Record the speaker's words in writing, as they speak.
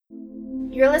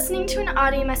You're listening to an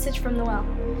audio message from The Well,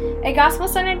 a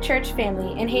gospel-centered church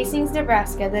family in Hastings,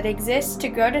 Nebraska that exists to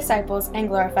grow disciples and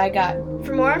glorify God.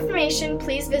 For more information,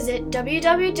 please visit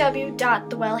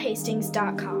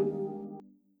www.thewellhastings.com.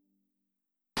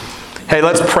 Hey,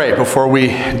 let's pray before we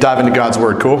dive into God's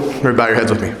Word. Cool? Everybody bow your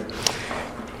heads with me.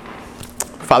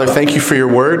 Father, thank you for your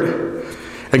Word.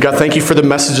 And God, thank you for the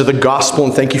message of the gospel,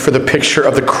 and thank you for the picture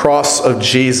of the cross of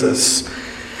Jesus.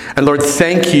 And Lord,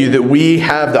 thank you that we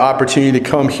have the opportunity to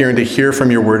come here and to hear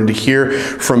from your word and to hear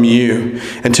from you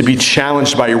and to be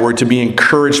challenged by your word, to be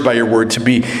encouraged by your word, to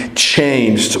be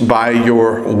changed by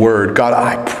your word. God,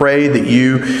 I pray that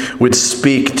you would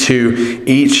speak to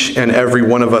each and every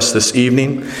one of us this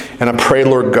evening. And I pray,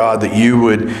 Lord God, that you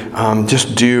would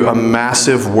just do a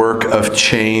massive work of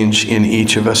change in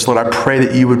each of us. Lord, I pray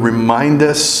that you would remind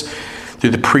us through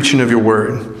the preaching of your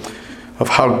word of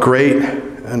how great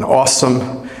and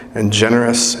awesome and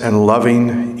generous and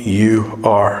loving you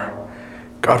are.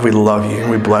 God, we love you and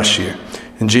we bless you.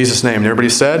 In Jesus' name. And everybody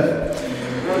said?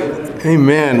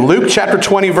 Amen. Luke chapter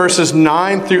 20, verses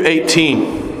 9 through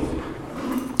 18.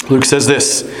 Luke says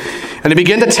this, "And he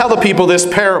began to tell the people this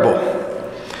parable.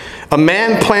 A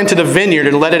man planted a vineyard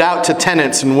and let it out to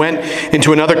tenants and went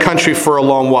into another country for a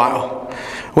long while.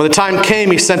 When the time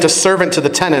came, he sent a servant to the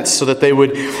tenants so that they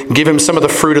would give him some of the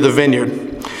fruit of the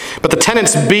vineyard. But the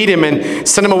tenants beat him and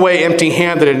sent him away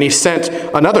empty-handed, and he sent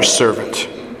another servant.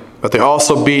 But they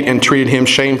also beat and treated him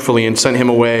shamefully and sent him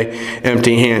away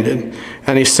empty-handed.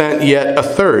 And he sent yet a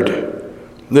third.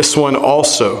 This one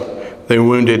also they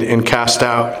wounded and cast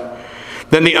out.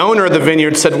 Then the owner of the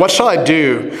vineyard said, 'What shall I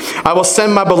do? I will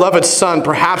send my beloved son.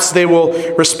 Perhaps they will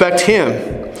respect him.'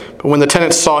 But when the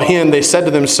tenants saw him, they said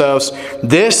to themselves,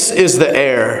 'This is the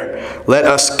heir. Let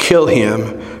us kill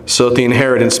him so that the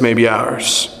inheritance may be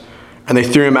ours.' And they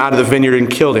threw him out of the vineyard and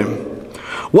killed him.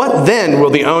 What then will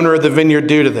the owner of the vineyard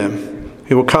do to them?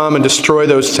 He will come and destroy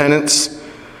those tenants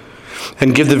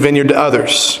and give the vineyard to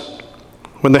others."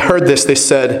 When they heard this, they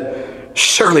said,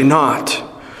 "Surely not."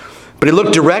 But he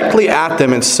looked directly at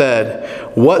them and said,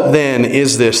 "What then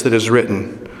is this that is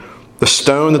written? The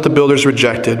stone that the builders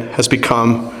rejected has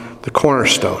become the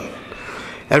cornerstone.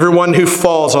 Everyone who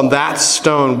falls on that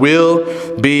stone will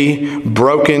be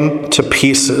broken to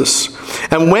pieces.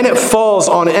 And when it falls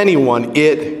on anyone,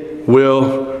 it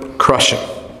will crush him."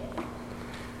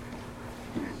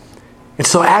 And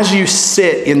so as you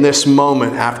sit in this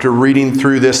moment after reading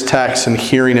through this text and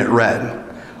hearing it read,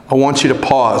 I want you to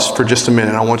pause for just a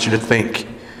minute. I want you to think.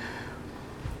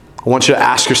 I want you to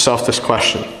ask yourself this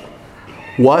question.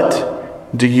 What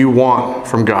do you want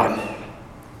from God?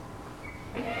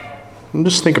 And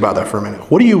just think about that for a minute.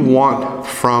 What do you want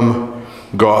from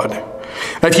God?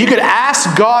 If you could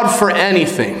ask God for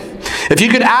anything, if you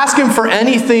could ask him for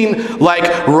anything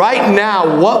like right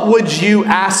now, what would you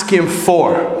ask him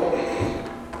for?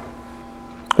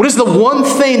 What is the one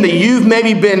thing that you've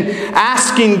maybe been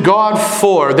asking God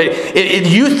for that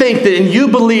you think that and you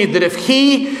believe that if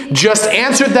he just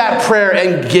answered that prayer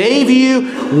and gave you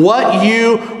what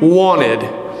you wanted,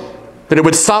 that it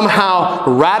would somehow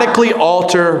radically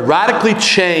alter, radically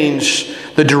change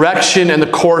the direction and the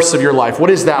course of your life? What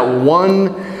is that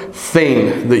one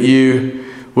thing that you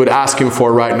would ask him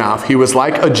for right now? If he was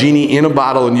like a genie in a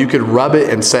bottle and you could rub it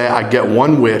and say, "I get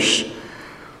one wish,"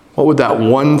 what would that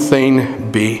one thing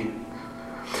be?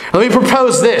 Let me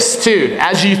propose this too.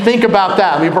 As you think about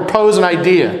that, let me propose an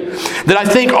idea that I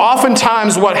think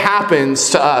oftentimes what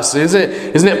happens to us,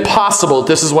 isn't it possible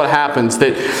this is what happens,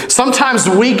 that sometimes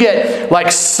we get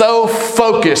like so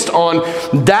focused on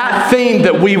that thing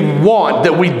that we want,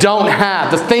 that we don't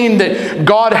have, the thing that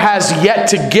God has yet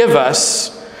to give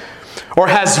us or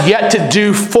has yet to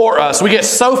do for us. We get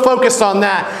so focused on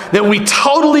that we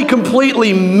totally,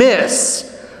 completely miss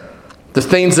the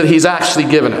things that he's actually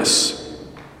given us.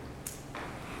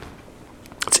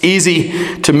 It's easy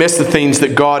to miss the things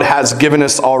that God has given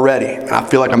us already. I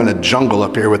feel like I'm in a jungle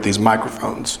up here with these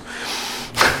microphones.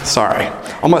 Sorry.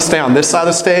 I'm going to stay on this side of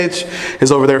the stage, because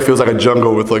over there feels like a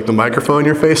jungle with like the microphone in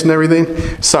your face and everything.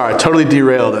 Sorry, I totally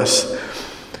derailed us.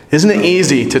 Isn't it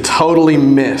easy to totally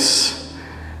miss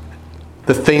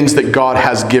the things that God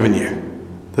has given you?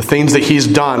 The things that he's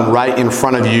done right in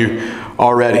front of you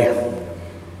already.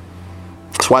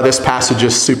 That's why this passage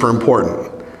is super important.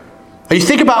 You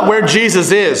think about where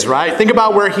Jesus is, right? Think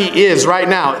about where he is right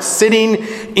now, sitting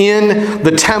in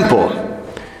the temple.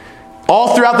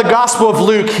 All throughout the Gospel of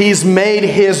Luke, he's made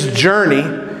his journey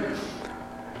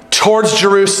towards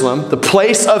Jerusalem, the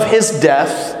place of his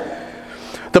death,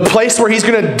 the place where he's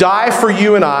going to die for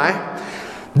you and I,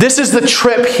 This is the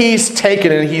trip he's taken,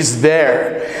 and he's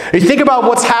there. You think about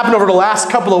what's happened over the last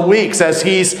couple of weeks as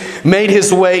he's made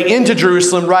his way into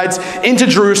Jerusalem, rides into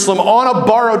Jerusalem on a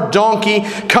borrowed donkey,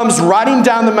 comes riding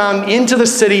down the mountain into the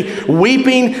city,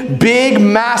 weeping big,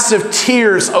 massive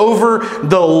tears over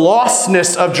the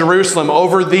lostness of Jerusalem,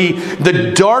 over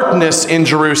the darkness in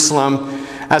Jerusalem.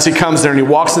 As he comes there and he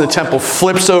walks in the temple,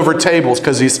 flips over tables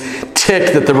because he's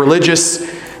ticked that the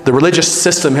religious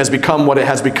system has become what it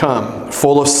has become.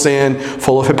 Full of sin,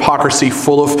 full of hypocrisy,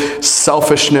 full of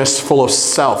selfishness, full of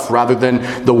self, rather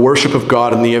than the worship of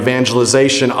God and the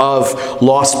evangelization of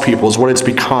lost people is what it's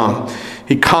become.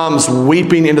 He comes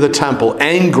weeping into the temple,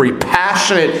 angry,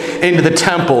 passionate into the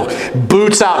temple,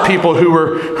 boots out people who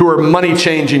are money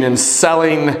changing and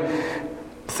selling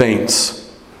things.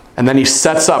 And then he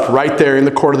sets up right there in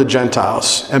the court of the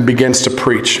Gentiles and begins to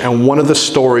preach. And one of the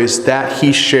stories that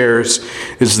he shares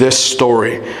is this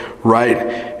story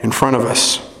right in front of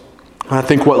us. And I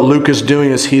think what Luke is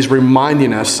doing is he's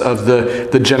reminding us of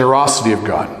the generosity of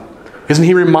God. Isn't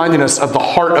he reminding us of the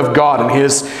heart of God and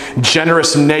his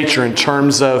generous nature in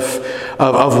terms of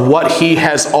what he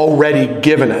has already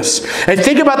given us? And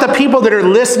think about the people that are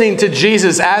listening to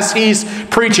Jesus as he's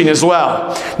preaching as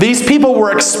well. These people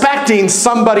were expecting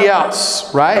somebody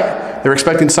else, right? They were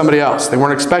expecting somebody else. They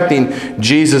weren't expecting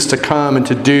Jesus to come and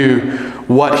to do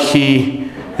what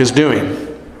he is doing.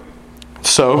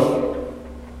 So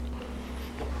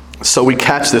we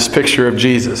catch this picture of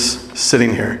Jesus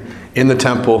sitting here in the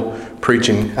temple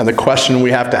preaching. And the question we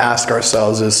have to ask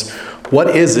ourselves is,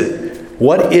 what is it?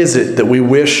 What is it that we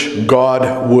wish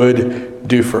God would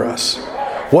do for us?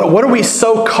 What are we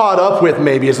so caught up with,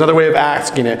 maybe, is another way of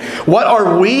asking it. What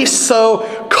are we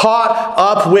so caught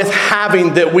up with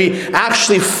having that we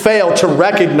actually fail to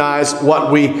recognize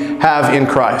what we have in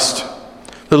Christ?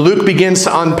 Luke begins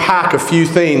to unpack a few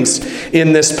things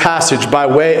in this passage by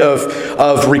way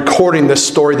of recording this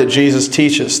story that Jesus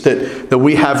teaches, that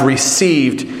we have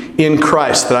received in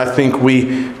Christ, that I think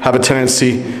we have a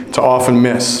tendency to often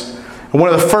miss. And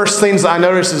one of the first things that I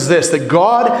notice is this, that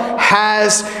God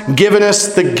has given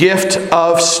us the gift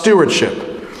of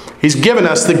stewardship. He's given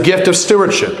us the gift of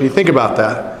stewardship. You think about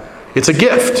that. It's a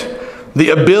gift. The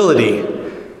ability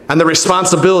and the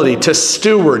responsibility to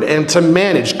steward and to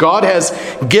manage. God has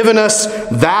given us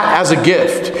that as a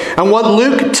gift. And what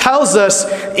Luke tells us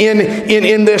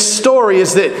in this story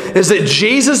is that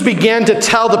Jesus began to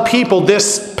tell the people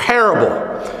this parable.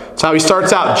 That's how he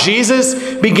starts out.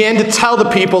 Jesus began to tell the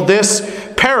people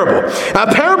this parable. Now,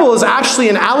 a parable is actually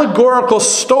an allegorical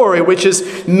story which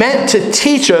is meant to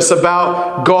teach us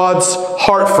about God's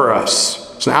heart for us.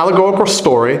 It's an allegorical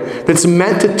story that's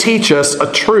meant to teach us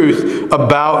a truth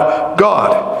about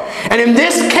God. And in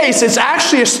this case, it's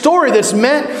actually a story that's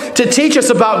meant to teach us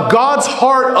about God's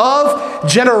heart of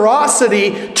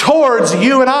generosity towards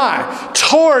you and I,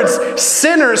 towards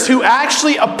sinners who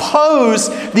actually oppose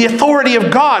the authority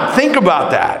of God. Think about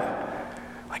that.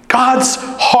 Like God's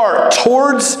heart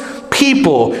towards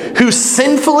people who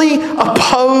sinfully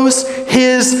oppose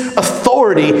his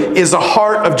authority is a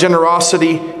heart of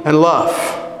generosity and love.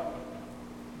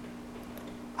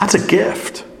 That's a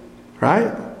gift,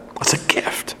 right? That's a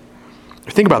gift.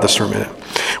 Think about this for a minute.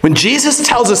 When Jesus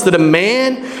tells us that a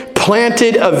man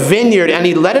planted a vineyard and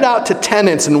he let it out to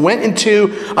tenants and went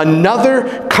into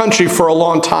another country for a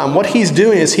long time, what he's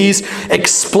doing is he's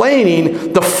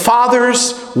explaining the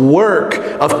Father's work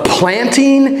of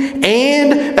planting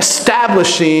and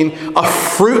establishing a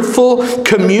fruitful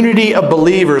community of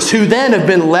believers who then have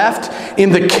been left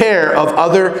in the care of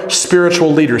other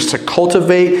spiritual leaders to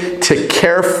cultivate, to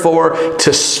care for,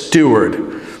 to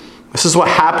steward. This is what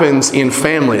happens in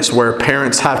families where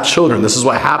parents have children. This is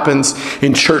what happens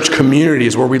in church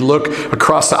communities where we look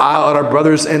across the aisle at our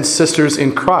brothers and sisters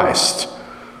in Christ.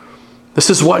 This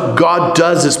is what God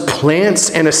does, is plants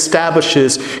and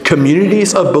establishes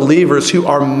communities of believers who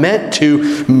are meant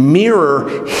to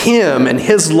mirror him and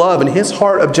his love and his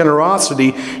heart of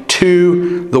generosity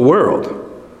to the world.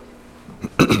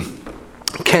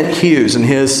 Kent Hughes, in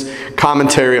his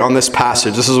commentary on this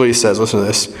passage, this is what he says. Listen to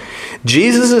this.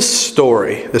 Jesus'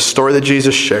 story, the story that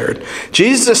Jesus shared,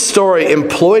 Jesus' story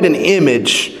employed an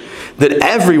image that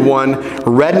everyone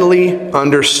readily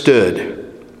understood.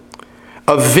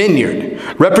 A vineyard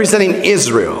representing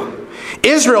Israel.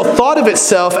 Israel thought of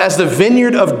itself as the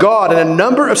vineyard of God, and a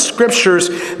number of scriptures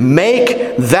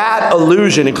make that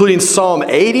allusion, including Psalm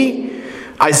 80,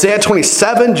 Isaiah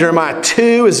 27, Jeremiah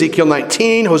 2, Ezekiel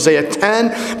 19, Hosea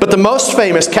 10. But the most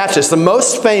famous, catch this, the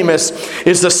most famous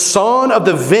is the Song of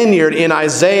the Vineyard in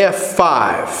Isaiah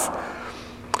 5.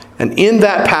 And in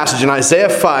that passage, in Isaiah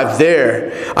 5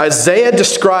 there, Isaiah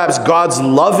describes God's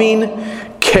loving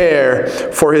care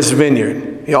for his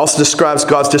vineyard. He also describes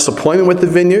God's disappointment with the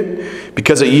vineyard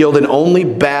because it yielded only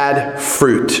bad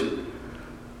fruit.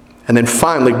 And then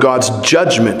finally, God's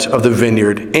judgment of the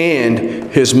vineyard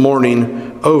and his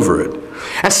mourning over it.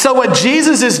 And so what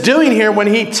Jesus is doing here when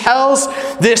he tells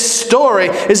this story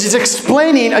is he's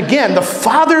explaining, again, the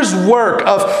Father's work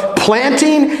of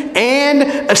planting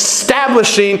and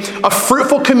establishing a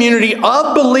fruitful community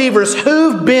of believers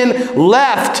who've been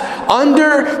left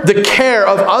under the care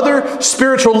of other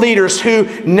spiritual leaders who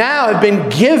now have been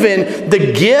given the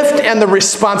gift and the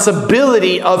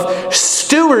responsibility of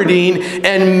stewarding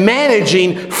and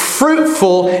managing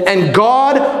fruitful and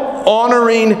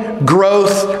God-honoring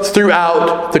growth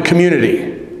throughout the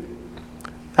community.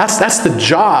 That's the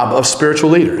job of spiritual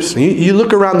leaders. You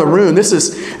look around the room, this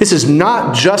is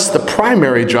not just the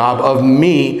primary job of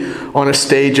me on a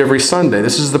stage every Sunday.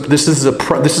 This is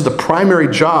the primary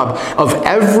job of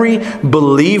every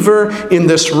believer in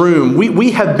this room.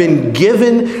 We have been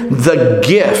given the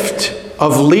gift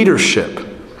of leadership,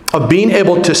 of being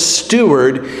able to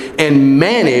steward and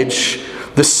manage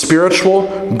the spiritual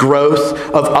growth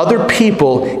of other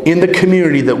people in the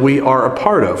community that we are a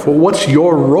part of. Well, what's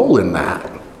your role in that?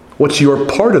 What's your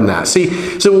part in that? See,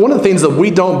 so one of the things that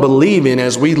we don't believe in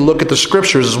as we look at the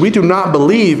scriptures is we do not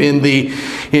believe in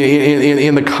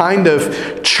the kind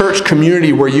of church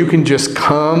community where you can just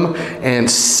come and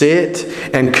sit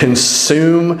and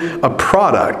consume a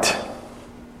product.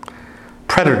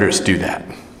 Predators do that.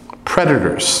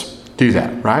 Predators do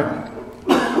that, right?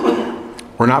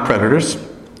 We're not predators.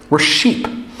 We're sheep.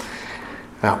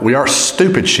 Now, we are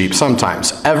stupid sheep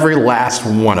sometimes. Every last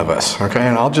one of us. Okay?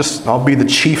 And I'll be the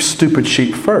chief stupid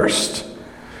sheep first.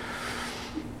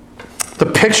 The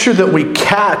picture that we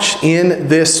catch in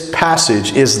this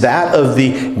passage is that of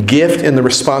the gift and the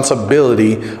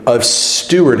responsibility of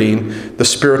stewarding the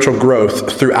spiritual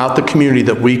growth throughout the community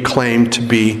that we claim to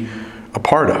be a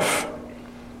part of.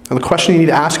 And the question you need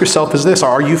to ask yourself is this: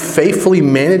 are you faithfully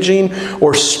managing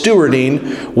or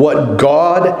stewarding what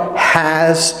God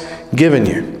has given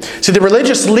you? See, the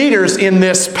religious leaders in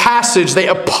this passage, they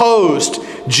opposed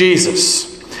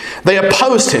Jesus. They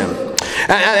opposed him.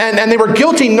 And they were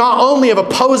guilty not only of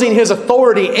opposing his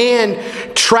authority and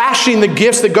trashing the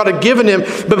gifts that God had given him,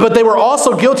 but they were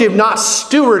also guilty of not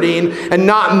stewarding and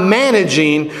not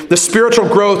managing the spiritual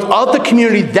growth of the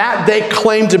community that they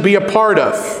claimed to be a part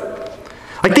of.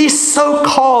 Like these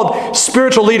so-called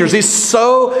spiritual leaders, these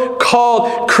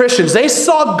so-called Christians, they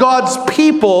saw God's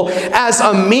people as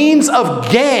a means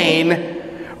of gain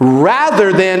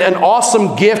rather than an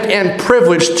awesome gift and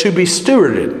privilege to be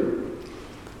stewarded.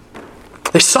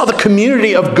 They saw the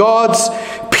community of God's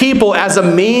people as a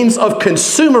means of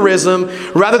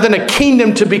consumerism rather than a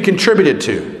kingdom to be contributed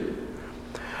to.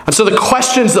 And so the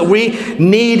questions that we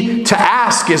need to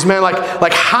ask is, man,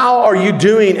 like how are you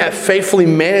doing at faithfully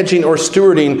managing or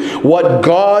stewarding what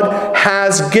God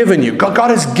has given you? God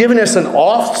has given us an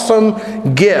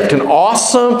awesome gift, an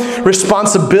awesome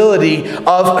responsibility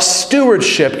of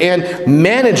stewardship and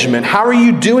management. How are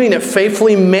you doing at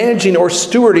faithfully managing or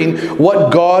stewarding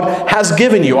what God has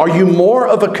given you? Are you more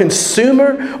of a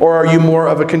consumer or are you more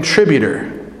of a contributor?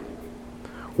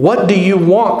 What do you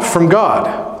want from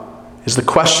God? Is the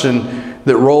question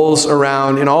that rolls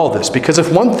around in all this. Because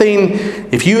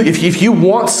if you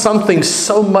want something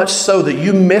so much so that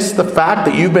you miss the fact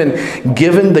that you've been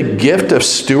given the gift of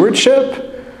stewardship,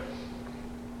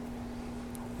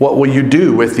 what will you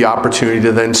do with the opportunity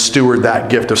to then steward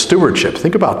that gift of stewardship?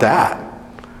 Think about that.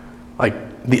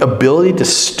 Like the ability to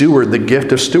steward the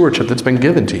gift of stewardship that's been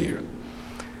given to you.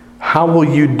 How will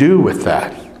you do with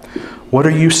that? What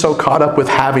are you so caught up with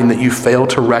having that you fail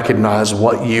to recognize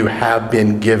what you have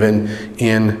been given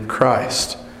in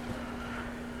Christ?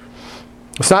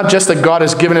 It's not just that God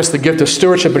has given us the gift of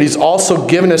stewardship, but He's also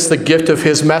given us the gift of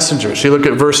His messengers. You look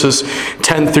at verses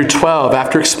 10 through 12.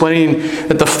 After explaining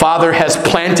that the Father has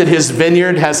planted His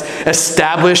vineyard, has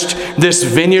established this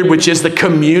vineyard, which is the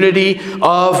community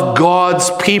of God's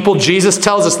people, Jesus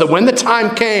tells us that when the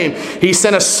time came, He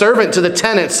sent a servant to the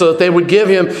tenants so that they would give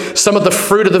him some of the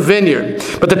fruit of the vineyard.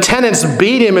 But the tenants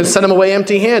beat him and sent him away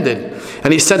empty-handed.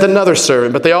 And He sent another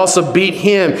servant, but they also beat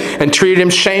him and treated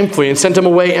him shamefully and sent him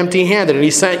away empty-handed. And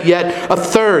He sent yet a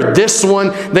third. This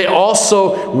one they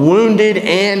also wounded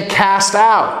and cast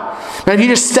out. Now, if you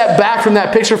just step back from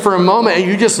that picture for a moment and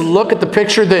you just look at the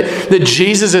picture that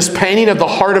Jesus is painting of the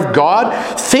heart of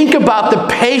God, think about the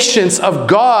patience of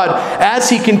God as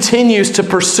He continues to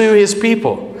pursue His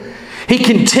people. He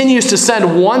continues to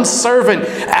send one servant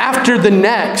after the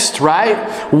next, right?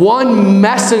 One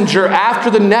messenger after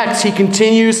the next he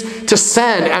continues to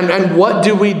send. And what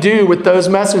do we do with those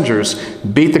messengers?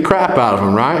 Beat the crap out of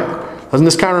them, right? Doesn't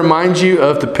this kind of remind you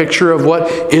of the picture of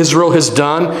what Israel has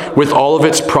done with all of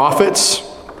its prophets?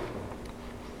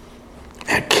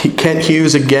 Kent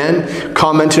Hughes again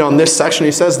commenting on this section,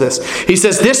 he says this. He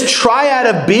says, this triad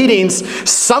of beatings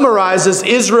summarizes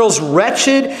Israel's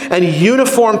wretched and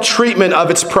uniform treatment of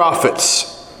its prophets.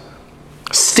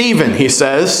 Stephen, he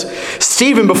says,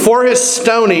 Stephen, before his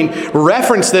stoning,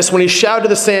 referenced this when he shouted to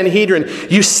the Sanhedrin,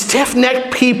 you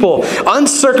stiff-necked people,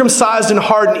 uncircumcised and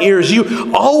hardened ears,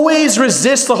 you always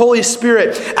resist the Holy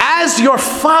Spirit. As your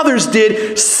fathers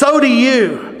did, so do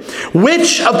you.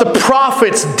 Which of the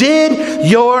prophets did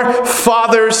your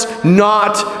fathers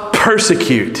not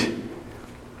persecute?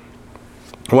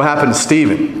 What happened to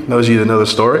Stephen? Those of you that know the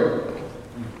story,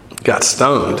 got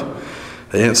stoned.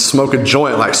 They didn't smoke a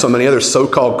joint like so many other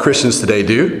so-called Christians today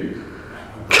do.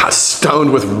 Got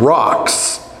stoned with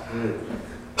rocks.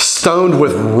 Stoned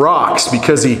with rocks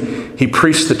because he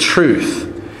preached the truth.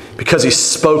 Because he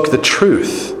spoke the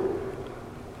truth.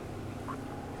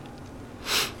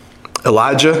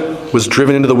 Elijah was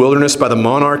driven into the wilderness by the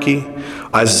monarchy.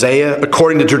 Isaiah,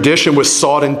 according to tradition, was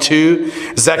sawed in two.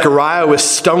 Zechariah was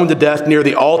stoned to death near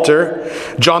the altar.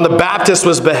 John the Baptist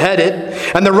was beheaded.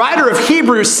 And the writer of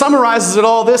Hebrews summarizes it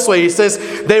all this way. He says,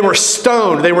 they were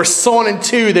stoned. They were sawn in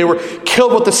two. They were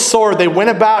killed with the sword. They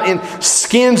went about in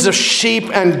skins of sheep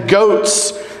and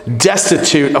goats,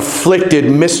 destitute,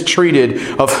 afflicted,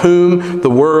 mistreated, of whom the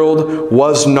world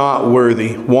was not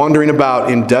worthy, wandering about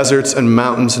in deserts and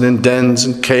mountains and in dens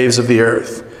and caves of the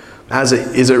earth.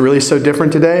 Is it really so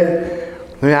different today?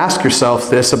 Let me ask yourself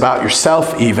this about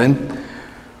yourself even. I'm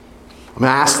going to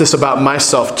ask this about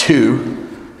myself too.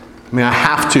 I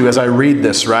have to as I read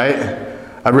this, right?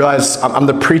 I realize I'm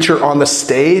the preacher on the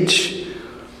stage.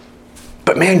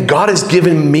 But man, God has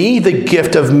given me the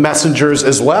gift of messengers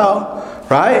as well.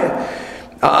 Right?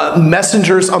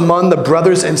 Messengers among the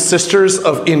brothers and sisters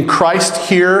in Christ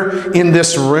here in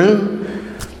this room.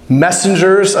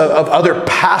 Messengers of other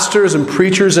pastors and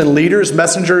preachers and leaders.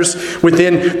 Messengers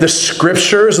within the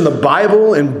scriptures and the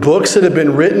Bible and books that have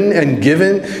been written and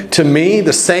given to me.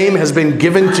 The same has been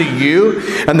given to you.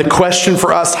 And the question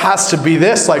for us has to be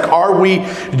this. Are we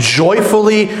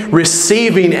joyfully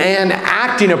receiving and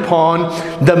acting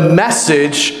upon the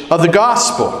message of the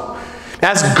gospel?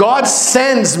 As God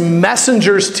sends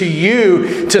messengers to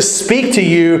you to speak to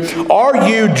you, are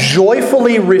you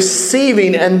joyfully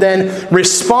receiving and then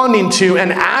responding to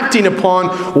and acting upon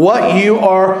what you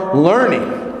are learning?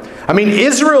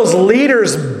 Israel's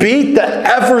leaders beat the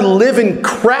ever-living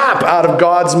crap out of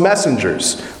God's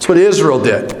messengers. That's what Israel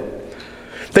did.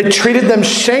 They treated them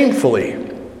shamefully.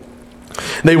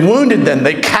 They wounded them.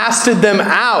 They casted them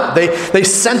out. They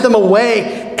sent them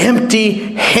away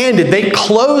empty-handed. They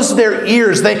closed their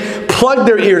ears. They plugged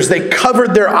their ears. They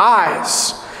covered their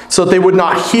eyes so that they would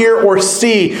not hear or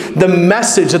see the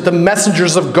message that the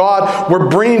messengers of God were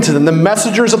bringing to them. The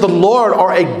messengers of the Lord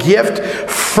are a gift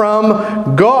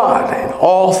from God. And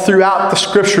all throughout the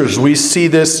scriptures we see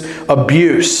this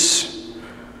abuse.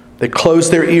 They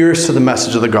closed their ears to the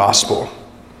message of the gospel.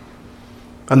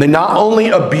 And they not only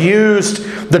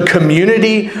abused the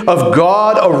community of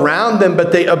God around them,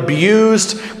 but they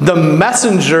abused the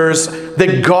messengers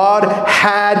that God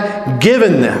had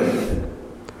given them.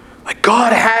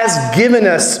 God has given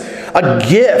us a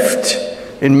gift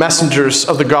in messengers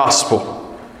of the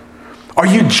gospel. Are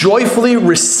you joyfully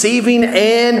receiving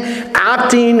and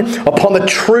acting upon the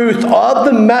truth of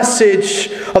the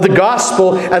message of the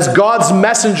gospel as God's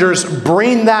messengers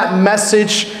bring that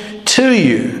message to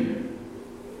you?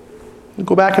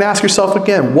 Go back and ask yourself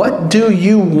again, what do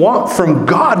you want from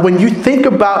God when you think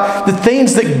about the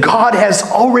things that God has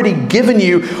already given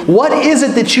you? What is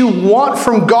it that you want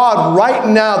from God right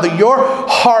now that your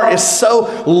heart is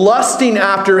so lusting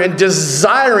after and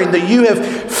desiring that you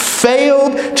have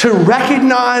failed to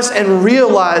recognize and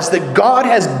realize that God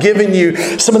has given you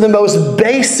some of the most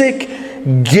basic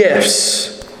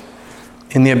gifts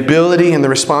in the ability and the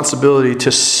responsibility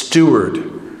to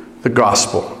steward the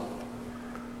gospel,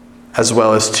 as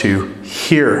well as to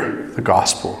hear the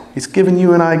gospel. He's given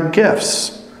you and I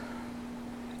gifts.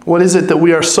 What is it that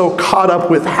we are so caught up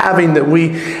with having that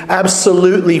we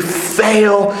absolutely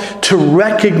fail to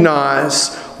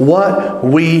recognize what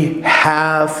we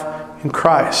have in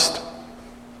Christ?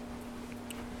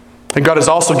 And God has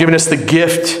also given us the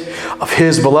gift of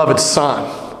His beloved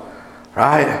Son,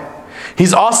 right?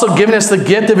 He's also given us the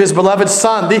gift of his beloved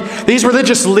Son. These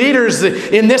religious leaders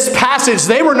in this passage,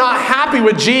 they were not happy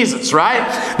with Jesus,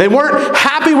 right? They weren't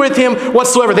happy with him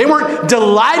whatsoever. They weren't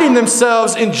delighting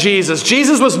themselves in Jesus.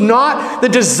 Jesus was not the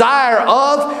desire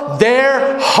of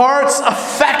their heart's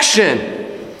affection.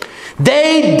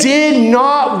 They did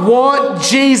not want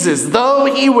Jesus, though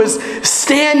he was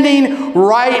standing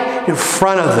right in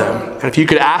front of them. And if you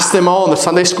could ask them all in the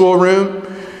Sunday school room,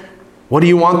 what do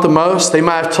you want the most? They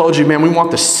might have told you, man, we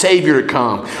want the Savior to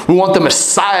come. We want the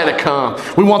Messiah to come.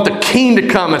 We want the King to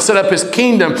come and set up his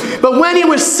kingdom. But when he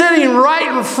was sitting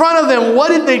right in front of them, what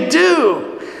did they do?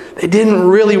 They didn't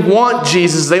really want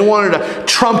Jesus. They wanted a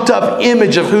trumped up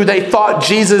image of who they thought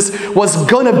Jesus was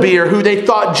going to be or who they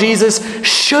thought Jesus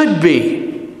should be.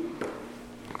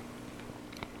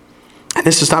 And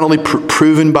this is not only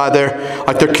proven by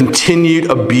their continued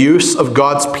abuse of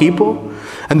God's people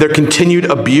and their continued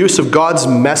abuse of God's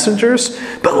messengers,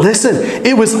 but listen,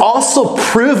 it was also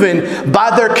proven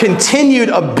by their continued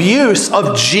abuse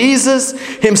of Jesus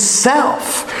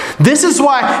himself. This is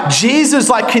why Jesus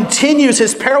continues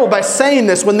his parable by saying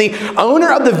this. When the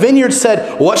owner of the vineyard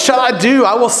said, "What shall I do?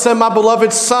 I will send my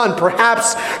beloved son.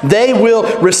 Perhaps they will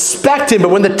respect him." But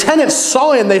when the tenants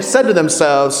saw him, they said to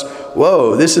themselves,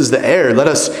 "Whoa, this is the heir. Let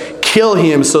us kill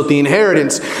him so that the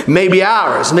inheritance may be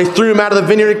ours." And they threw him out of the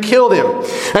vineyard and killed him.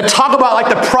 And talk about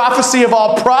the prophecy of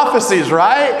all prophecies,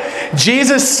 right?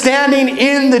 Jesus standing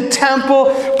in the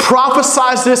temple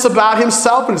prophesies this about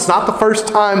himself, and it's not the first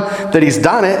time that he's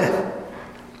done it.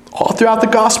 All throughout the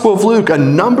Gospel of Luke, a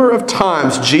number of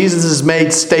times Jesus has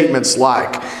made statements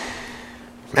like,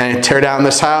 "Man, tear down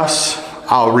this house,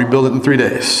 I'll rebuild it in 3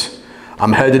 days.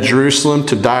 I'm headed to Jerusalem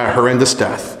to die a horrendous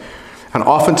death." And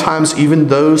oftentimes, even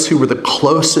those who were the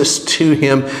closest to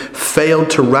him failed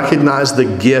to recognize the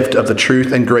gift of the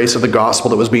truth and grace of the gospel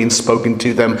that was being spoken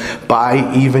to them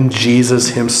by even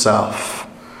Jesus himself.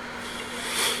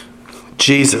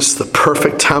 Jesus, the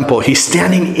perfect temple, he's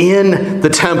standing in the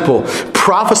temple,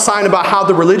 prophesying about how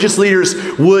the religious leaders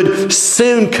would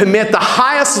soon commit the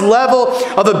highest level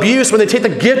of abuse when they take the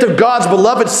gift of God's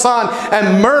beloved Son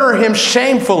and murder him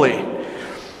shamefully.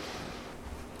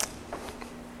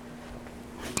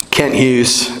 Kent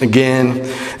Hughes, again,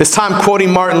 this time quoting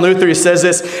Martin Luther, he says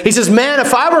this. He says, "Man,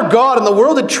 if I were God and the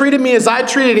world had treated me as I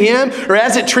treated him, or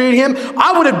as it treated him,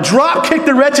 I would have drop-kicked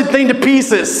the wretched thing to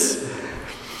pieces."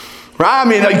 Right? I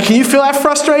mean, can you feel that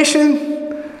frustration?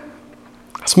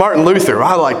 It's Martin Luther.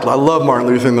 I love Martin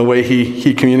Luther and the way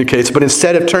he communicates. But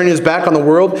instead of turning his back on the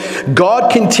world,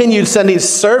 God continued sending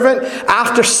servant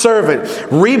after servant.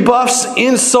 Rebuffs,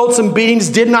 insults, and beatings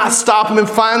did not stop him. And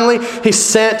finally, he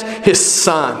sent his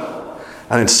Son.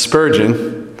 And then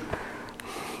Spurgeon,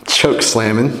 choke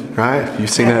slamming, right? You've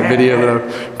seen that video that I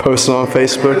posted on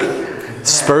Facebook.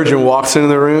 Spurgeon walks into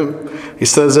the room. He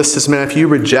says this, "Man, if you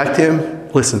reject him,"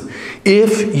 listen,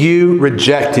 "if you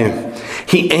reject him,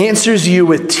 he answers you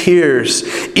with tears.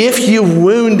 If you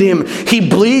wound him, he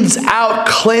bleeds out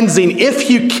cleansing. If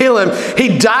you kill him, he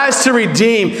dies to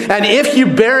redeem. And if you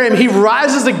bury him, he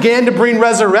rises again to bring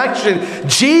resurrection.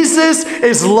 Jesus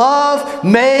is love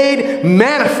made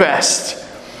manifest."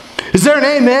 Is there an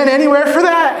amen anywhere for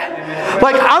that?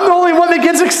 I'm the only one that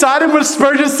gets excited when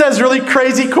Spurgeon says really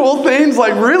crazy cool things.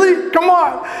 Really? Come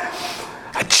on.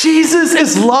 Jesus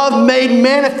is love made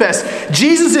manifest.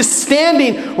 Jesus is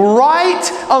standing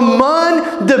right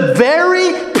among the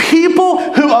very people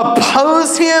who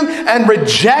oppose him and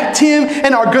reject him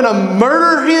and are going to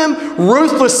murder him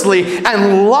ruthlessly.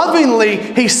 And lovingly,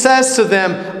 he says to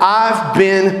them, "I've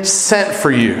been sent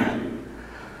for you."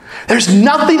 There's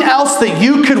nothing else that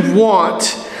you could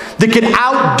want that could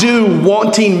outdo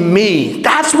wanting me.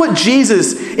 That's what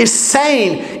Jesus is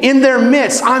saying in their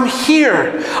midst. I'm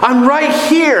here. I'm right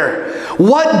here.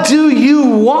 What do you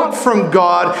want from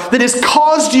God that has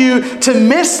caused you to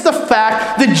miss the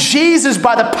fact that Jesus,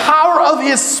 by the power of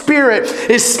his Spirit,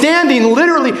 is standing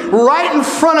literally right in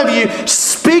front of you,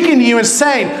 speaking to you and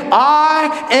saying,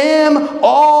 "I am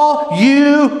all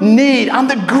you need. I'm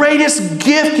the greatest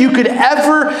gift you could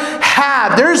ever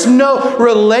have." There's no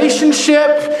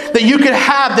relationship that you could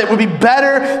have that would be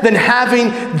better than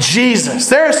having Jesus.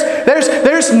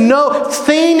 There's no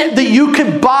thing that you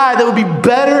could buy that would be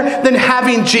better than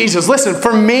having Jesus. Listen,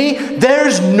 for me,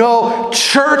 there's no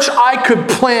church I could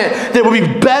plant that would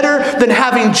be better than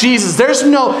having Jesus. There's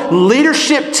no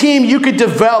leadership team you could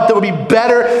develop that would be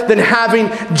better than having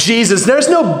Jesus. There's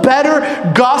no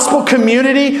better gospel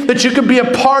community that you could be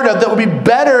a part of that would be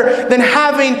better than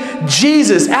having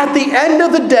Jesus. At the end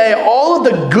of the day, all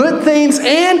of the good things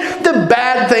and the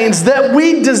bad things that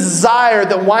we desire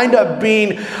that wind up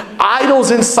being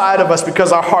idols inside of us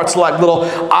because our hearts are like little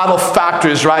idol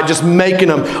factories, right? Just making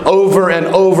them over and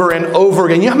over and over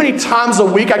again. You know how many times a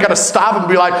week I got to stop and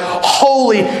be like,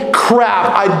 holy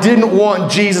crap, I didn't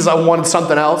want Jesus, I wanted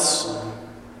something else.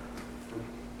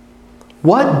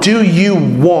 What do you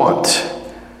want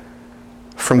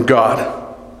from God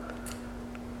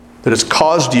that has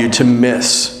caused you to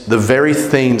miss the very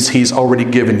things He's already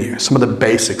given you? Some of the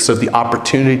basics of the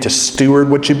opportunity to steward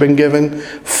what you've been given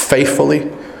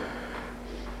faithfully.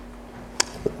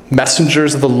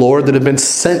 Messengers of the Lord that have been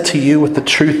sent to you with the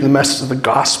truth and the message of the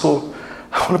gospel.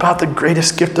 What about the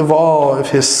greatest gift of all,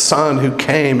 of His Son who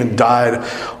came and died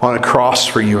on a cross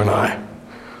for you and I?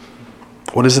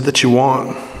 What is it that you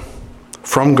want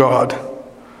from God?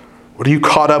 What are you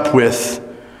caught up with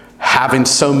having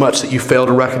so much that you fail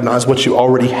to recognize what you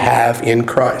already have in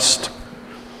Christ?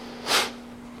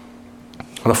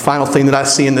 And the final thing that I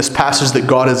see in this passage that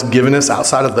God has given us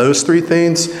outside of those three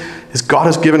things is God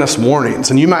has given us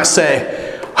warnings. And you might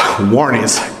say,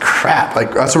 warnings, crap.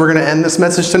 Like that's where we're going to end this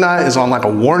message tonight, is on like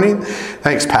a warning.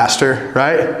 Thanks, Pastor,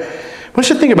 right? I want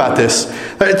you to think about this.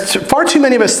 Far too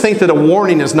many of us think that a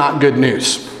warning is not good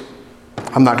news.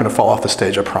 I'm not going to fall off the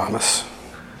stage, I promise.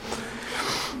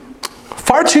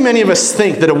 Far too many of us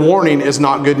think that a warning is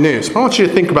not good news. I want you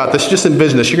to think about this. Just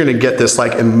envision this. You're going to get this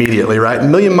like immediately, right? A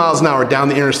million miles an hour down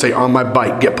the interstate on my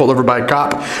bike, get pulled over by a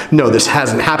cop. No, this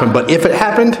hasn't happened. But if it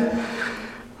happened,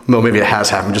 well, maybe it has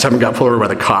happened. Just haven't got pulled over by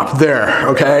the cop. There,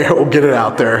 okay? We'll get it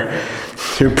out there.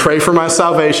 You pray for my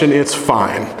salvation. It's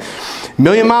fine. A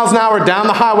million miles an hour down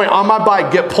the highway on my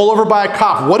bike, get pulled over by a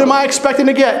cop. What am I expecting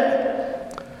to get?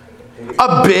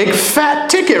 A big fat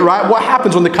ticket, right? What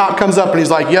happens when the cop comes up and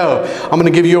he's like, yo, I'm going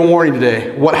to give you a warning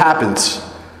today? What happens?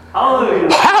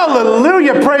 Hallelujah.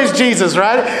 Hallelujah. Praise Jesus,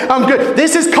 right? I'm good.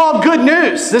 This is called good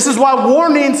news. This is why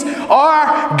warnings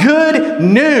are good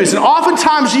news. And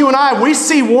oftentimes you and I, we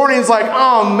see warnings like,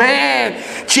 oh man,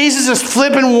 Jesus is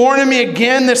flipping warning me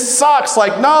again. This sucks.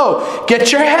 Like, no,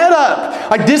 get your head up.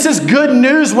 Like, this is good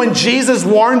news when Jesus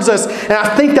warns us. And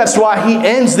I think that's why He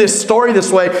ends this story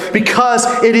this way, because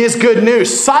it is good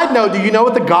news. Side note, do you know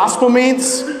what the gospel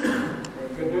means?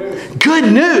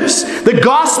 Good news. The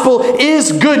gospel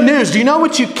is good news. Do you know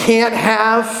what you can't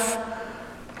have?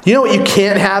 You know what you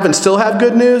can't have and still have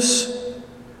good news?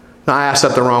 No, I asked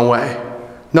that the wrong way.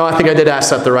 No, I think I did ask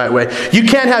that the right way. You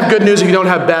can't have good news if you don't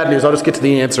have bad news. I'll just get to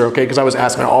the answer, okay? Because I was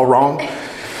asking it all wrong.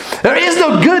 There is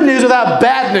no good news without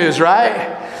bad news,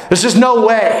 right? There's just no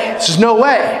way. There's just no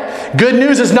way. Good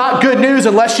news is not good news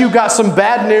unless you've got some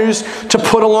bad news to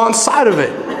put alongside of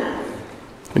it.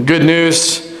 The good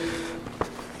news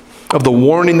of the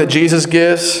warning that Jesus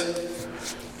gives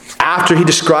after He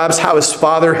describes how His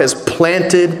Father has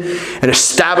planted and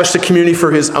established a community for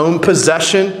His own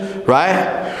possession,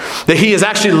 right? That He is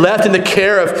actually left in the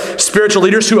care of spiritual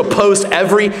leaders who opposed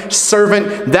every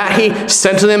servant that He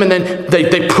sent to them, and then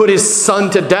they put His Son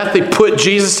to death. They put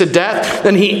Jesus to death.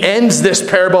 Then He ends this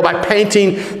parable by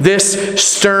painting this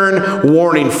stern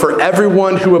warning for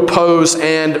everyone who oppose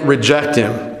and reject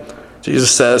Him. Jesus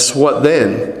says, what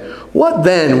then? What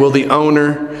then will the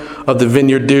owner of the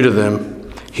vineyard do to them?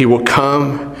 He will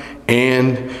come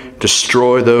and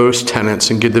destroy those tenants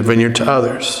and give the vineyard to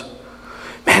others.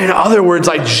 Man, in other words,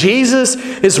 like, Jesus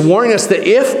is warning us that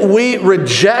if we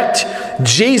reject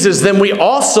Jesus, then we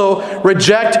also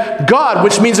reject God,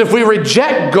 which means if we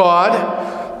reject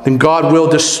God, then God will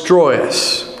destroy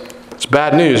us. It's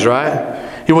bad news, right?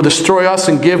 He will destroy us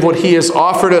and give what He has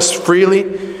offered us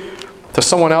freely to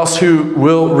someone else who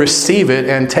will receive it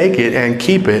and take it and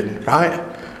keep it, right?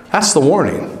 That's the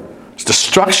warning.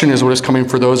 Destruction is what is coming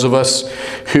for those of us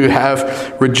who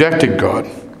have rejected God.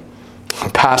 A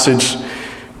passage,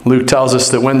 Luke tells us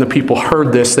that when the people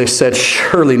heard this, they said,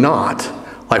 surely not.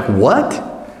 Like,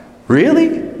 what?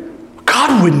 Really?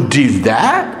 God wouldn't do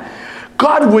that.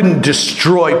 God wouldn't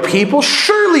destroy people.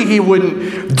 Surely He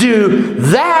wouldn't do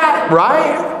that,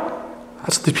 right?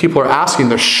 That's what the people are asking.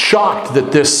 They're shocked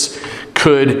that this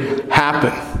could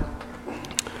happen.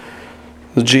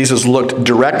 Jesus looked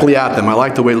directly at them. I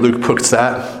like the way Luke puts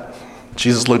that.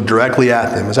 Jesus looked directly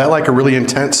at them. Is that like a really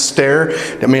intense stare?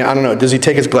 I mean, I don't know. Does He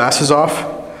take His glasses off?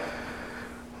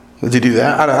 Does He do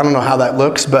that? I don't know how that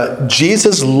looks, but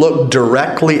Jesus looked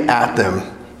directly at them.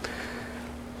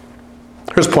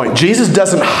 Here's the point. Jesus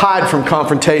doesn't hide from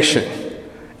confrontation.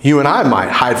 You and I might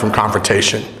hide from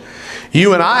confrontation.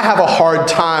 You and I have a hard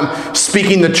time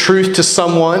speaking the truth to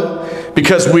someone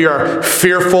because we are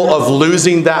fearful of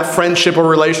losing that friendship or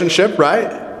relationship,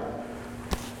 right?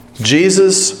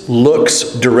 Jesus looks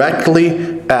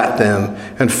directly at them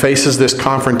and faces this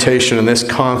confrontation and this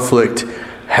conflict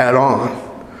head on.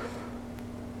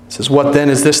 It says, "What then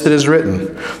is this that is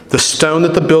written? The stone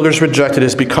that the builders rejected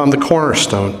has become the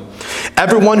cornerstone.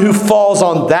 Everyone who falls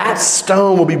on that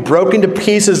stone will be broken to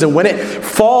pieces, and when it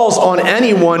falls on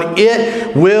anyone,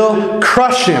 it will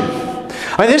crush him."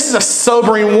 I mean, this is a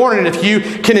sobering warning. If you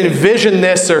can envision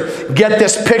this or get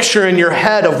this picture in your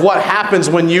head of what happens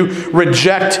when you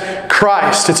reject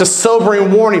Christ. It's a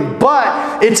sobering warning,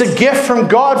 but it's a gift from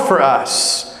God for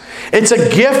us. It's a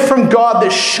gift from God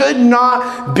that should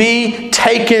not be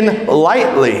taken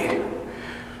lightly.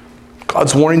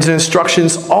 God's warnings and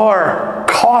instructions are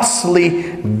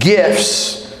costly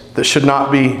gifts that should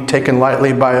not be taken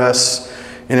lightly by us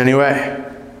in any way.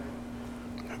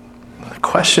 The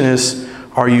question is,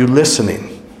 are you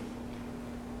listening?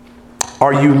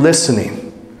 Are you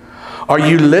listening? Are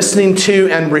you listening to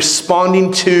and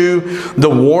responding to the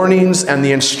warnings and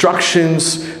the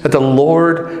instructions that the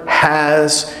Lord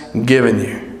has given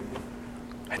you?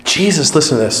 Jesus,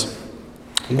 listen to this.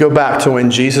 You go back to when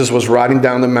Jesus was riding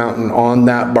down the mountain on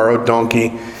that borrowed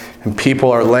donkey, and people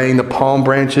are laying the palm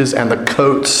branches and the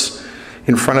coats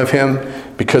in front of him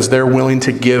because they're willing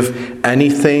to give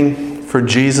anything for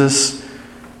Jesus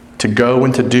to go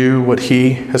and to do what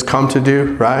he has come to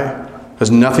do, right?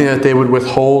 There's nothing that they would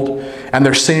withhold. And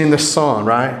they're singing this song,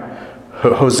 right?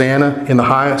 Hosanna in the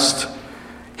highest.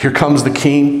 Here comes the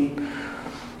King.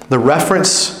 The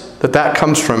reference that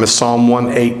comes from is Psalm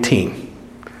 118.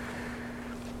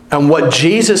 And what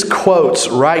Jesus quotes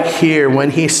right here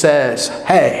when he says,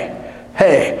 hey,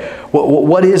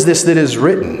 what is this that is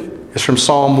written? Is from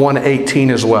Psalm 118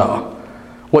 as well.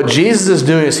 What Jesus is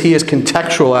doing is he is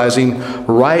contextualizing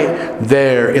right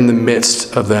there in the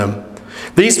midst of them.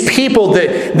 These people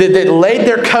that laid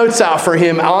their coats out for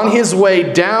him on his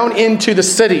way down into the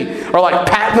city are like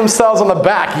patting themselves on the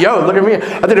back. Yo, look at me.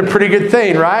 I did a pretty good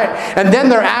thing, right? And then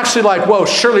they're actually like, whoa,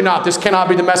 surely not. This cannot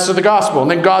be the message of the gospel. And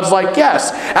then God's like,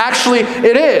 yes, actually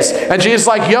it is. And Jesus is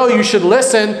like, yo, you should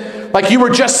listen. Like you were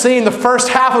just seeing the first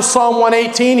half of Psalm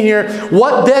 118 here.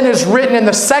 What then is written in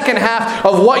the second half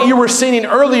of what you were singing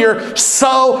earlier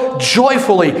so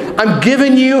joyfully? I'm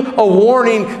giving you a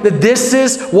warning that this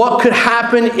is what could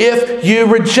happen if you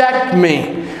reject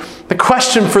me. The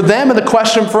question for them and the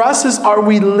question for us is, are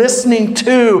we listening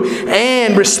to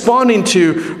and responding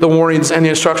to the warnings and the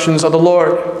instructions of the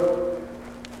Lord?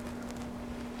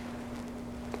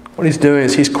 What he's doing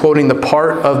is he's quoting the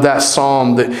part of that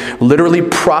psalm that literally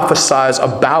prophesies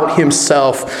about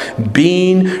himself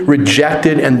being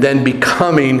rejected and then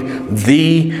becoming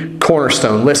the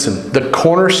cornerstone. Listen, the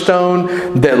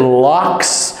cornerstone that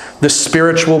locks the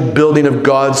spiritual building of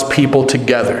God's people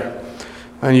together.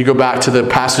 And you go back to the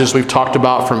passages we've talked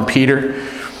about from Peter.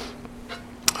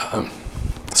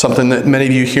 Something that many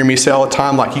of you hear me say all the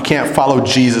time, like you can't follow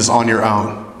Jesus on your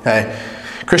own. Okay?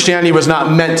 Christianity was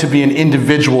not meant to be an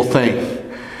individual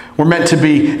thing. We're meant to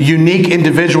be unique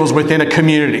individuals within a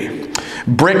community.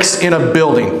 Bricks in a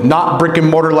building, not brick and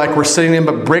mortar like we're sitting in,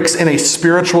 but bricks in a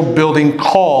spiritual building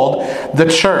called the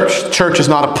church. The church is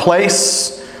not a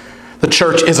place. The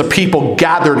church is a people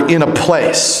gathered in a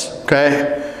place.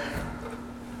 Okay?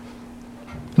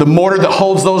 The mortar that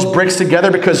holds those bricks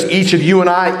together, because each of you and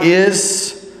I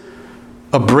is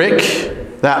a brick,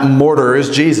 that mortar is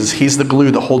Jesus. He's the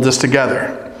glue that holds us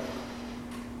together.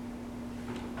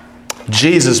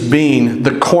 Jesus being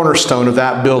the cornerstone of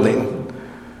that building.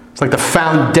 It's like the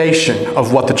foundation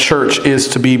of what the church is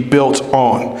to be built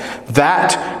on.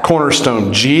 That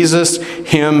cornerstone, Jesus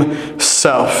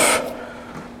himself,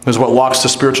 is what locks the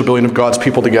spiritual building of God's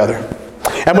people together.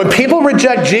 And when people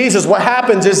reject Jesus, what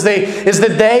happens is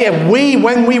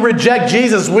when we reject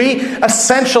Jesus, we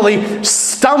essentially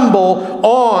stumble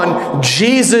on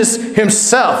Jesus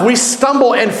himself. We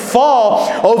stumble and fall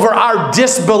over our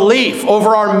disbelief,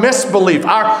 over our misbelief,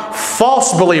 our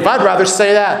false belief. I'd rather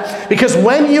say that. Because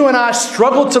when you and I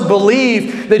struggle to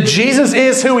believe that Jesus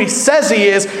is who he says he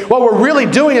is, what we're really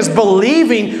doing is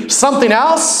believing something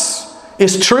else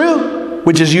is true,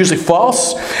 which is usually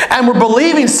false, and we're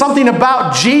believing something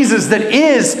about Jesus that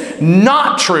is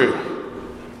not true.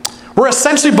 We're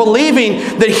essentially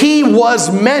believing that he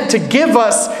was meant to give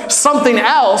us something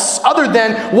else other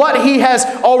than what he has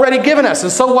already given us.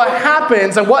 And so what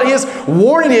happens, and what his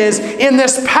warning is in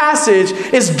this passage,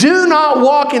 is do not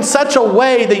walk in such a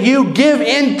way that you give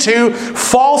into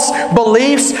false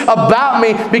beliefs about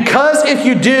me, because if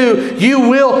you do, you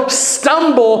will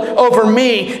stumble over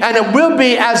me, and it will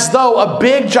be as though a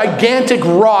big gigantic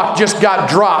rock just got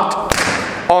dropped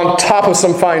on top of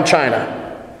some fine china.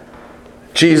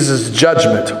 Jesus'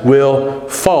 judgment will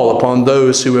fall upon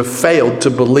those who have failed to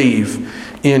believe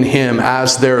in him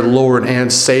as their Lord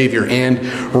and Savior and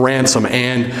ransom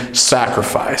and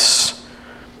sacrifice.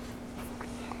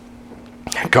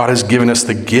 God has given us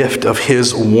the gift of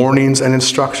his warnings and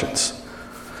instructions.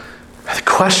 The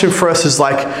question for us is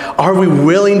are we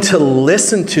willing to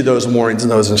listen to those warnings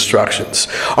and those instructions?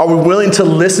 Are we willing to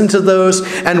listen to those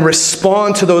and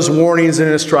respond to those warnings and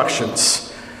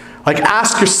instructions?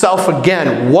 Ask yourself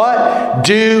again, what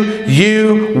do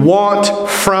you want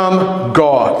from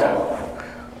God?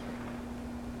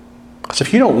 Because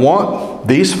if you don't want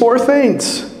these 4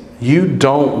 things, you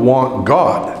don't want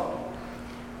God.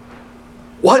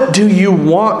 What do you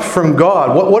want from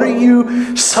God? What are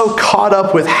you so caught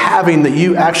up with having that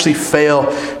you actually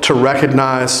fail to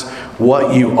recognize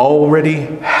what you already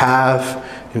have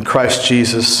in Christ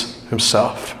Jesus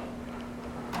himself?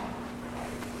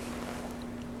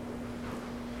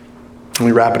 Let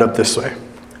me wrap it up this way.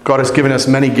 God has given us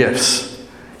many gifts.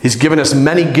 He's given us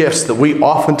many gifts that we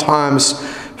oftentimes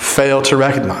fail to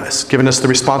recognize. He's given us the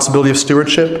responsibility of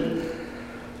stewardship.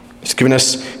 He's given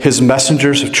us his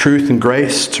messengers of truth and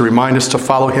grace to remind us to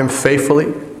follow him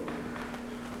faithfully.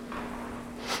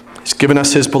 He's given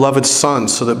us his beloved Son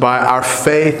so that by our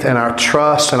faith and our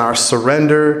trust and our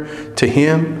surrender to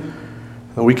him,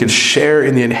 we can share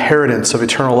in the inheritance of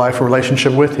eternal life and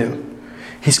relationship with him.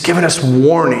 He's given us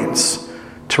warnings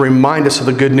to remind us of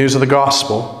the good news of the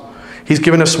gospel. He's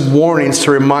given us warnings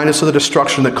to remind us of the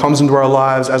destruction that comes into our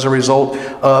lives as a result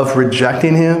of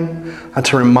rejecting him, and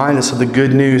to remind us of the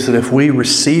good news that if we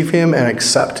receive him and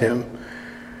accept him,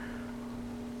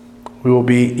 we will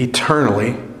be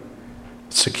eternally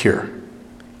secure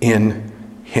in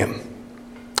him.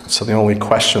 So the only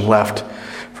question left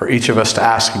for each of us to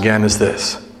ask again is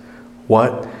this: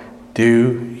 what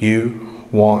do you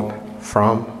want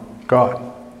from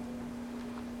God?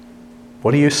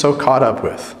 What are you so caught up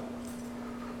with?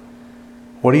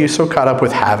 What are you so caught up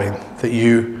with having that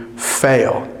you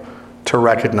fail to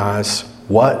recognize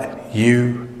what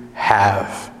you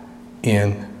have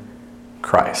in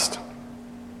Christ?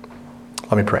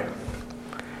 Let me pray.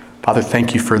 Father,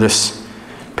 thank you for this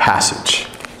passage.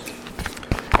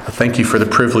 I thank you for the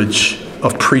privilege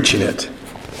of preaching it.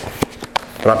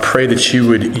 But I pray that you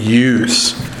would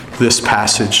use this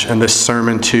passage and this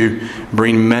sermon to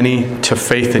bring many to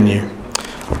faith in you.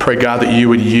 I pray, God, that you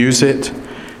would use it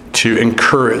to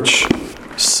encourage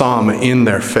some in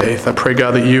their faith. I pray,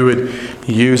 God, that you would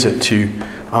use it to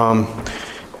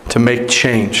make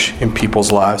change in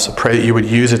people's lives. I pray that you would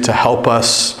use it to help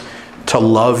us to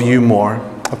love you more.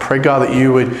 I pray, God, that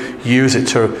you would use it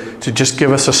to just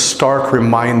give us a stark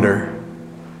reminder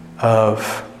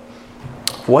of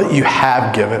what you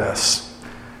have given us.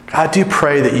 God, I do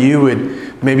pray that you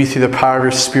would, maybe through the power of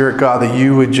your Spirit, God, that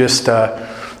you would just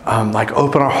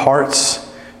open our hearts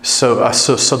so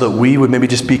that we would maybe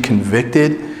just be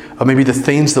convicted of maybe the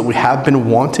things that we have been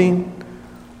wanting,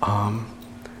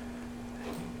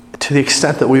 to the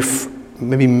extent that we've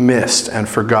maybe missed and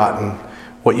forgotten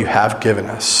what you have given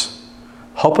us.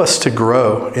 Help us to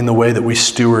grow in the way that we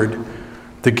steward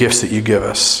the gifts that you give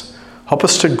us. Help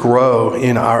us to grow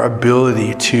in our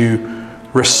ability to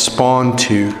respond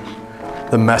to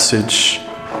the message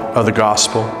of the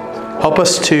gospel. Help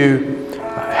us to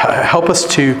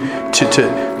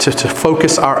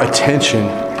focus our attention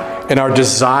and our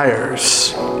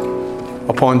desires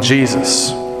upon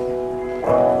Jesus.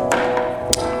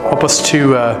 Help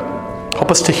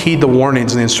us to heed the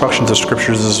warnings and the instructions of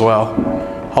Scriptures as well.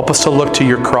 Help us to look to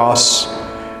your cross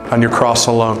and your cross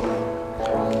alone.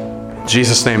 In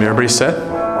Jesus' name, everybody said?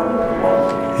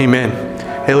 Amen.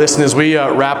 Hey, listen, as we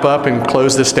wrap up and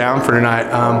close this down for tonight,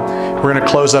 we're going to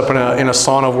close up in a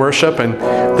song of worship, and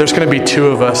there's going to be 2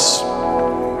 of us.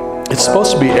 It's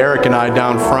supposed to be Eric and I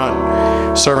down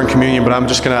front serving communion, but I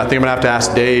think I'm going to have to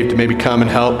ask Dave to maybe come and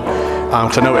help,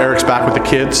 because I know Eric's back with the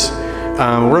kids.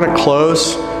 We're going to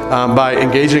close by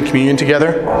engaging in communion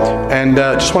together, and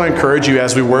just want to encourage you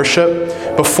as we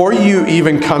worship, before you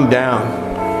even come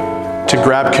down to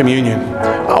grab communion,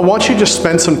 I want you to just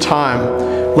spend some time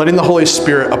letting the Holy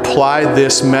Spirit apply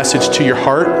this message to your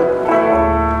heart.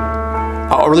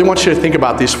 I really want you to think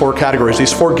about these 4 categories,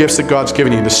 these 4 gifts that God's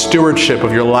given you: the stewardship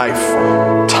of your life,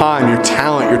 time, your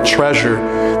talent, your treasure,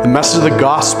 the message of the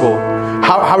gospel.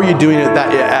 How are you doing it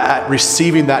at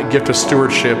receiving that gift of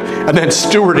stewardship and then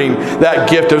stewarding that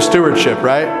gift of stewardship,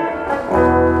 right?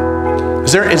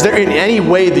 Is there in any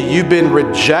way that you've been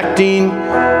rejecting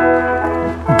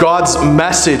God's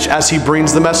message as he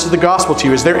brings the message of the gospel to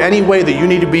you? Is there any way that you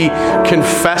need to be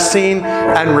confessing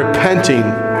and repenting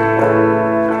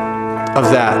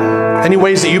of that? Any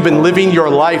ways that you've been living your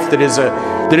life that is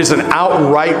an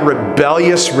outright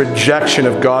rebellious rejection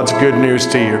of God's good news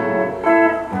to you?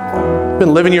 You've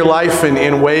been living your life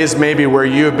in ways maybe where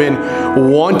you have been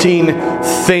wanting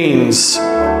things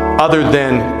other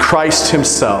than Christ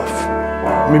himself.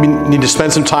 Maybe you need to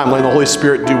spend some time letting the Holy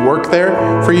Spirit do work there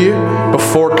for you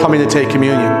before coming to take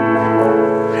communion.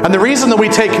 And the reason that we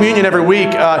take communion every week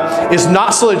is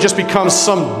not so that it just becomes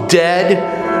some dead,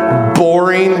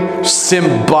 boring,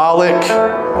 symbolic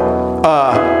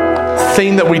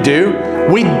thing that we do.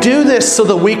 We do this so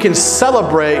that we can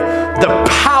celebrate the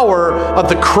power of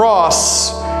the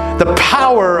cross, the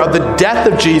power of the death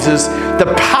of Jesus,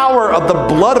 the power of the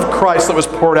blood of Christ that was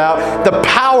poured out, the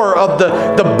power of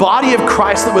the body of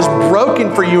Christ that was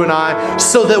broken for you and I,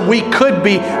 so that we could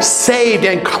be saved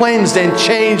and cleansed and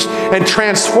changed and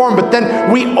transformed. But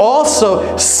then we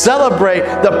also celebrate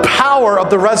the power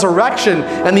of the resurrection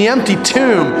and the empty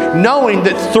tomb, knowing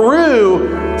that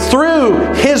through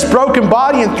his broken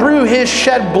body and through his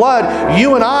shed blood,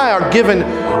 you and I are given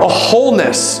a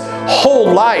wholeness,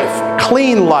 whole life,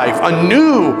 clean life, a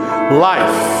new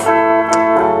life.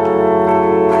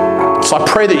 So I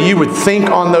pray that you would think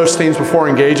on those things before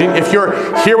engaging. If you're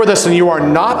here with us and you are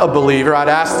not a believer, I'd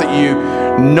ask that you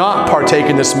not partake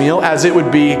in this meal, as it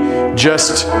would be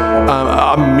just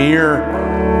a mere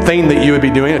thing that you would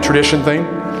be doing, a tradition thing.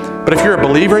 But if you're a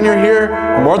believer and you're here,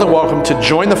 you're more than welcome to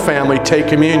join the family, take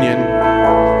communion.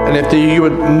 And if you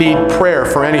would need prayer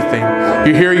for anything,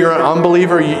 you're here, you're an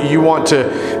unbeliever, you want to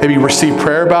maybe receive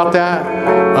prayer about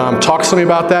that, talk to somebody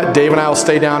about that. Dave and I will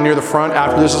stay down near the front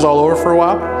after this is all over for a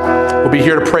while. We'll be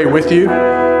here to pray with you.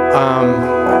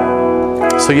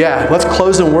 So yeah, let's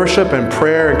close in worship and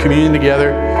prayer and communion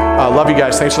together. Love you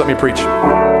guys. Thanks for letting me preach.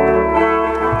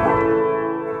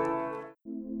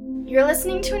 You're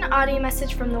listening to an audio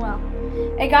message from The Well,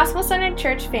 a gospel-centered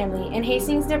church family in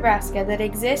Hastings, Nebraska that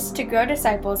exists to grow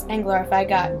disciples and glorify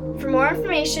God. For more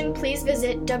information, please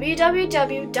visit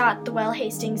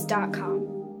www.thewellhastings.com.